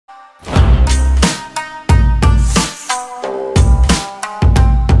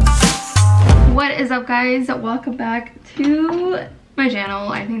is up, guys? Welcome back to my channel.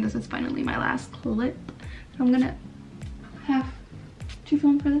 I think this is finally my last clip. I'm gonna have to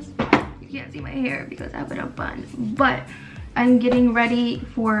film for this. You can't see my hair because I have it up bun, but I'm getting ready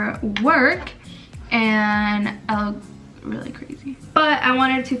for work and I look really crazy. But I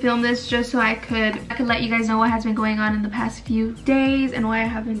wanted to film this just so I could let you guys know what has been going on in the past few days and why I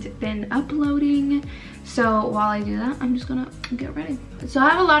haven't been uploading. So while I do that, I'm just gonna get ready. So I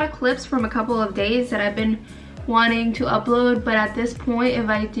have a lot of clips from a couple of days that I've been wanting to upload, but at this point, if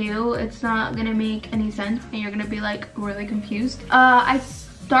I do, it's not gonna make any sense and you're gonna be like really confused. I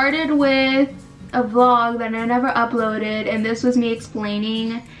started with a vlog that I never uploaded, and this was me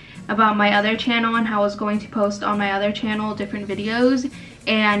explaining about my other channel and how I was going to post on my other channel different videos,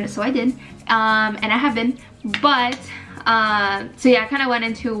 and so I did, and I have been, but so yeah, I kind of went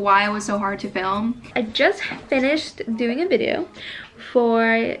into why it was so hard to film. I just finished doing a video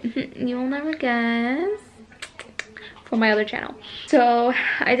for, you'll never guess, for my other channel. So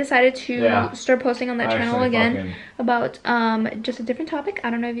I decided to start posting on that channel again about just a different topic. I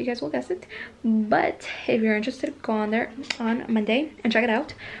don't know if you guys will guess it, but if you're interested, go on there on Monday and check it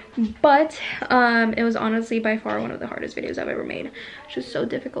out. But it was honestly by far one of the hardest videos I've ever made. It's just so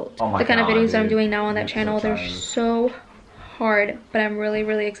difficult. Oh the kind of videos dude. that I'm doing now on that channel, they're so hard, but I'm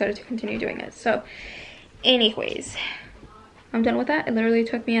really excited to continue doing it. So anyways, I'm done with that. It literally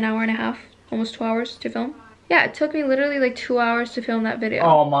took me an hour and a half, almost 2 hours to film. Yeah, it took me literally like 2 hours to film that video.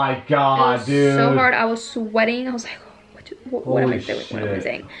 Oh my god, dude. So hard. I was sweating. I was like, what am I doing? What am I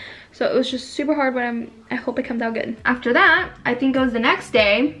saying? So it was just super hard, but I hope it comes out good. After that, I think it was the next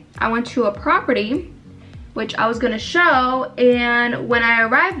day, I went to a property which I was gonna show, and when I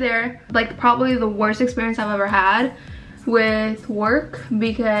arrived there, like probably the worst experience I've ever had with work,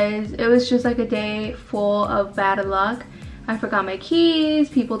 because it was just like a day full of bad luck. I forgot my keys,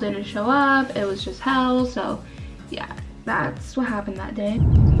 people didn't show up, it was just hell. So yeah, that's what happened that day.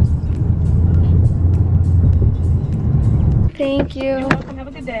 Thank you. You're welcome. Have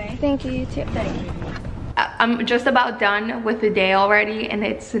a good day. Thank you, you too. I'm just about done with the day already, and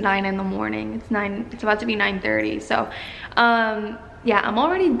it's 9 in the morning. It's about to be 9:30. So yeah, I'm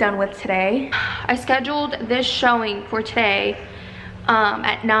already done with today. I scheduled this showing for today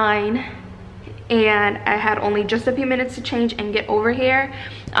at 9, and I had only just a few minutes to change and get over here.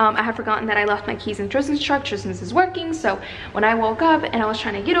 I had forgotten that I left my keys in Tristan's truck. Tristan's is working, so when I woke up and I was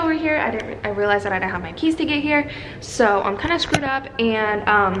trying to get over here, I realized that I didn't have my keys to get here. So I'm kind of screwed up, and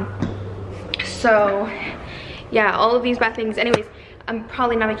so yeah, all of these bad things. Anyways, I'm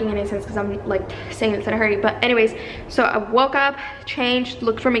probably not making any sense because I'm like saying this in a hurry, but anyways, so I woke up, changed,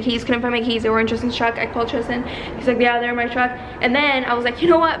 looked for my keys, couldn't find my keys. They were in Tristan's truck. I called Tristan. He's like, yeah, they're in my truck. And then I was like, you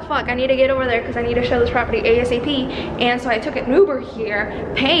know what, fuck, I need to get over there because I need to show this property ASAP. And so I took an Uber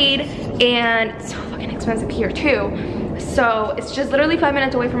here, paid, and it's so fucking expensive here too. So it's just literally 5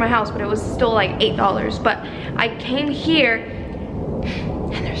 minutes away from my house, but it was still like $8. But I came here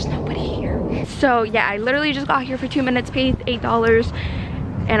and there's nobody here. So yeah, I literally just got here for 2 minutes, paid $8,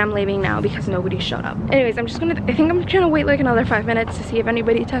 and I'm leaving now because nobody showed up. Anyways, I think I'm gonna wait like another 5 minutes to see if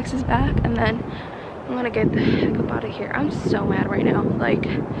anybody texts back, and then I'm gonna get the heck up out of here. I'm so mad right now. Like,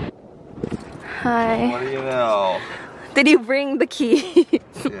 hi. What do you know? Did you bring the keys?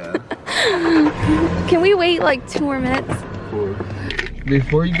 Yeah. Can we wait like 2 more minutes?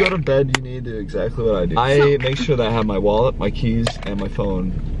 Before you go to bed, you need to do exactly what I do. I make sure that I have my wallet, my keys, and my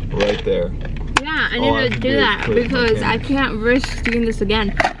phone right there. Yeah, I need to do that because I can't risk doing this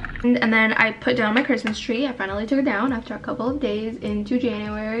again. And then I put down my Christmas tree. I finally took it down after a couple of days into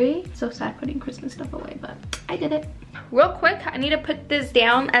January. So sad putting Christmas stuff away, but I did it. Real quick, I need to put this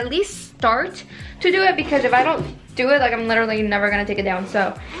down, at least start to do it, because if I don't do it, like, I'm literally never gonna take it down.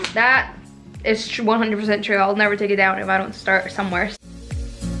 So that is 100% true. I'll never take it down if I don't start somewhere.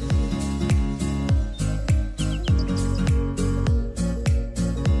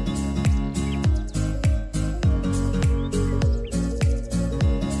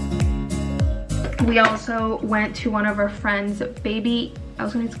 We also went to one of our friends' baby, I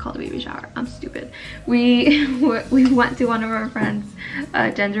was going to call it a baby shower, I'm stupid. We went to one of our friends'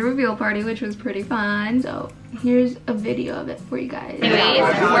 gender reveal party, which was pretty fun. So here's a video of it for you guys. Anyways,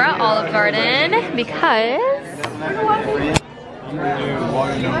 we're at Olive Garden because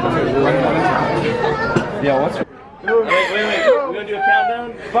Yeah, what's... Wait. We're gonna do a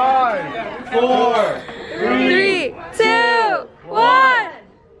countdown? 5, 4, 3, 2, 1.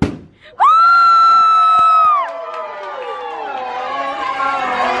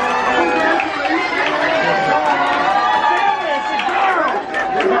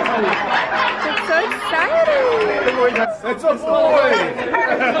 It's a boy!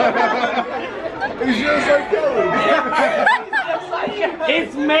 It's just like Kelly.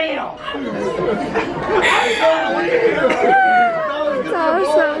 It's male. That's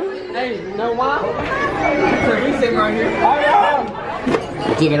awesome. Hey, you know why? We sitting right here.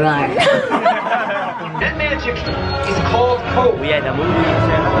 Get it right. That magic is called code. We had the movie.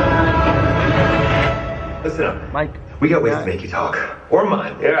 Listen up. Mike. We got ways to make you talk. Or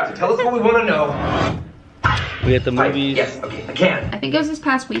mine. Yeah. So tell us what we want to know. We had the movies. Yes, okay, I can. I think it was this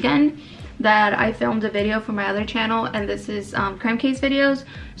past weekend that I filmed a video for my other channel, and this is cram case videos.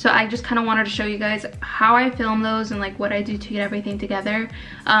 So I just kind of wanted to show you guys how I film those and like what I do to get everything together.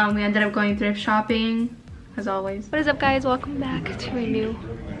 We ended up going thrift shopping, as always. What is up, guys? Welcome back to a new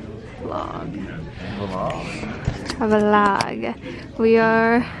vlog. A vlog. We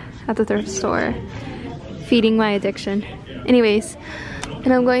are at the thrift store, feeding my addiction. Anyways,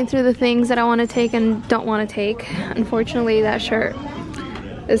 and I'm going through the things that I want to take and don't want to take. Unfortunately, that shirt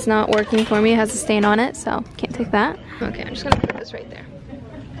is not working for me. It has a stain on it, so can't take that. Okay, I'm just gonna put this right there,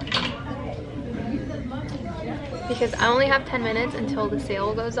 because I only have 10 minutes until the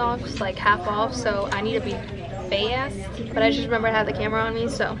sale goes off. It's like half off, so I need to be fast. But I just remember I have the camera on me,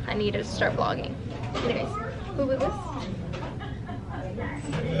 so I need to start vlogging. Anyways, who was this?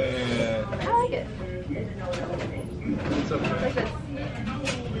 I like it. It's okay. Like this.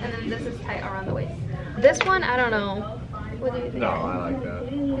 And then this is tight around the waist. This one, I don't know. What do you think? No, I like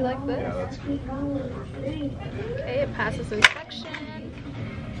that. You like this? Yeah, that's good. Okay, it passes inspection.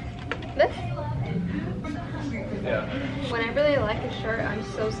 This? Yeah. When I really like a shirt, I'm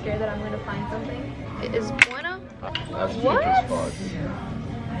so scared that I'm going to find something. It is bueno. That's pink What? as fuck.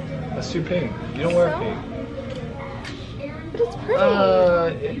 That's too pink. You don't wear So? pink. But it's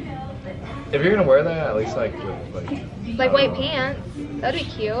pretty. If you're gonna wear that, at least like with Like white pants. That'd be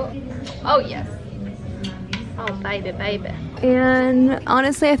cute. Oh, yes. Oh, baby, baby. And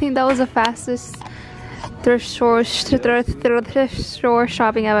honestly, I think that was the fastest thrift store shopping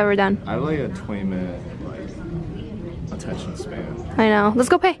I've ever done. I have like a 20-minute like attention span. I know. Let's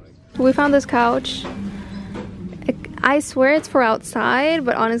go pay. We found this couch. I swear it's for outside,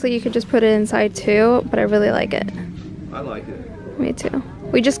 but honestly, you could just put it inside too. But I really like it. I like it. Me too.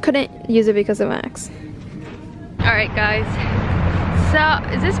 We just couldn't use it because of Max. Alright, guys. So,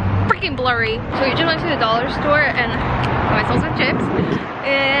 is this freaking blurry? So, we just went to the dollar store and got myself some chips.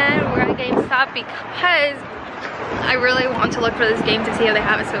 And we're at GameStop because I really want to look for this game to see how they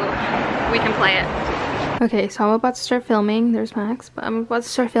have it so we can play it. Okay, so I'm about to start filming. There's Max, but I'm about to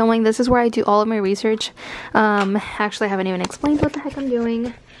start filming. This is where I do all of my research. Actually, I haven't even explained what the heck I'm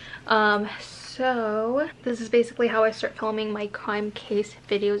doing. So this is basically how I start filming my crime case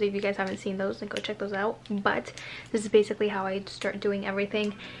videos. If you guys haven't seen those, then go check those out. But this is basically how I start doing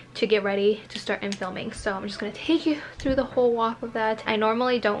everything to get ready to start in filming. So I'm just gonna take you through the whole walk of that. I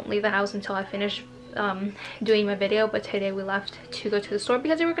normally don't leave the house until I finish doing my video, but today we left to go to the store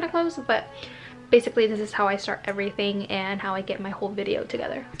because they were gonna close. But basically this is how I start everything and how I get my whole video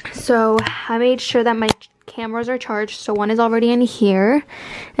together. So I made sure that my cameras are charged. So one is already in here,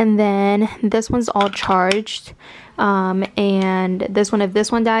 and then this one's all charged, and this one, if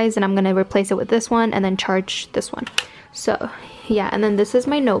this one dies, then I'm gonna replace it with this one and then charge this one. So yeah, and then this is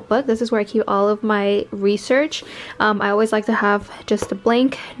my notebook. This is where I keep all of my research. I always like to have just a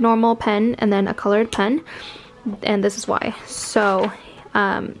blank normal pen and then a colored pen, and this is why. So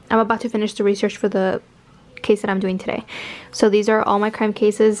I'm about to finish the research for the case that I'm doing today. So these are all my crime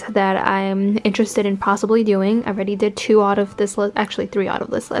cases that I'm interested in possibly doing. I already did 2 out of this list, actually 3 out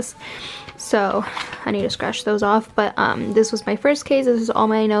of this list. So I need to scratch those off. But this was my first case. This is all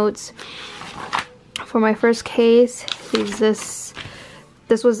my notes for my first case. This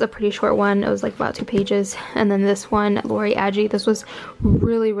was a pretty short one. It was like about 2 pages. And then this one, Lori Agee. This was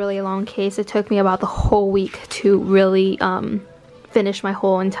really a long case. It took me about the whole week to really finish my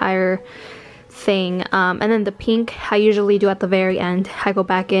whole entire thing. And then the pink I usually do at the very end. I go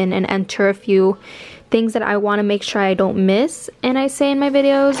back in and enter a few things that I want to make sure I don't miss and I say in my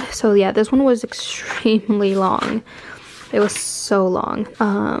videos. So yeah, this one was extremely long. It was so long.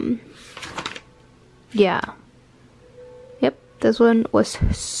 Yeah. Yep, this one was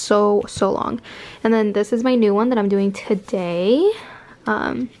so long. And then this is my new one that I'm doing today.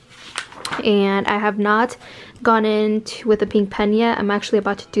 And I have not gone in with the pink pen yet. I'm actually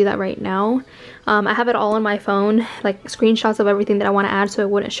about to do that right now. I have it all on my phone, like screenshots of everything that I want to add,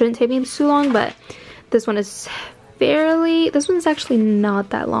 so it shouldn't take me too long. But this one is this one's actually not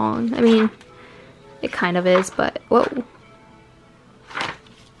that long. I mean, it kind of is, but whoa.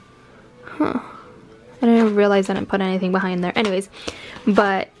 Huh. I didn't realize I didn't put anything behind there. Anyways,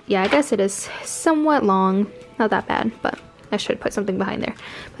 but yeah, I guess it is somewhat long. Not that bad, but I should put something behind there.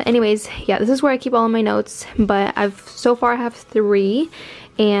 But anyways, yeah, this is where I keep all of my notes. But so far I have 3,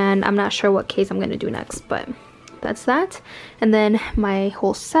 and I'm not sure what case I'm gonna do next, but that's that. And then my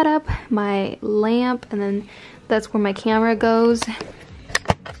whole setup, my lamp, and then that's where my camera goes.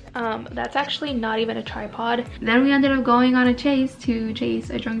 That's actually not even a tripod. Then we ended up going on a chase to chase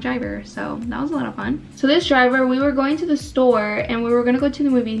a drunk driver, so that was a lot of fun. So this driver, we were going to the store and we were gonna go to the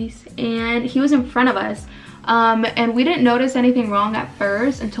movies, and he was in front of us. And we didn't notice anything wrong at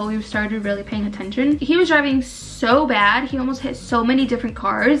first until we started really paying attention. He was driving so bad, he almost hit so many different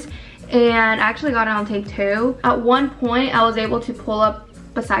cars, and I actually got it on take 2. At one point I was able to pull up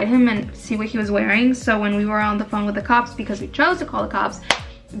beside him and see what he was wearing. So when we were on the phone with the cops, because we chose to call the cops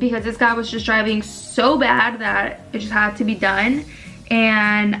because this guy was just driving so bad that it just had to be done,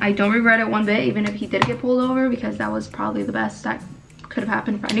 and I don't regret it one bit, even if he did get pulled over, because that was probably the best that could have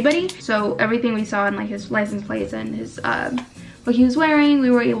happened for anybody. So everything we saw in like his license plates and his what he was wearing,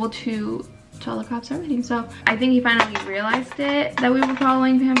 we were able to tell the cops everything. So I think he finally realized it, that we were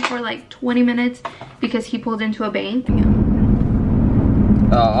following him for like 20 minutes because he pulled into a bank.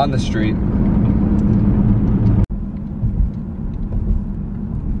 On the street.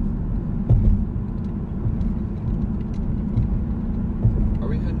 Are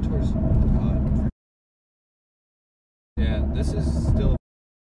we heading towards yeah, this is still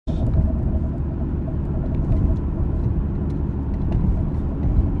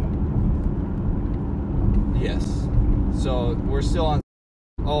yes. So we're still on.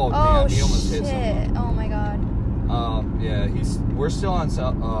 Oh man, he almost hit someone. Oh my god. Yeah, we're still on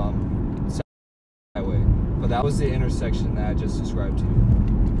South Highway, but that was the intersection that I just described to you.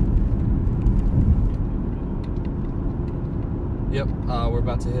 Yep, we're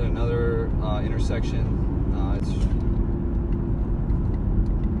about to hit another intersection.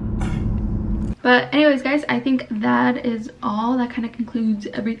 But anyways, guys, I think that is all. That kind of concludes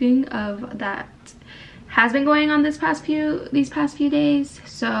everything of that has been going on these past few days.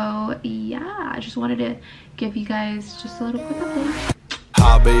 So yeah, I just wanted to give you guys just a little quick update.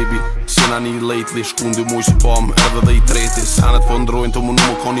 Ha baby, sina ni lately, shkundi muj si pom, edhe dhe I treti, sanet po ndrojnë të më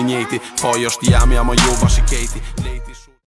nuk o një njeti, po jo shtë jam, jam o jo bashiketi.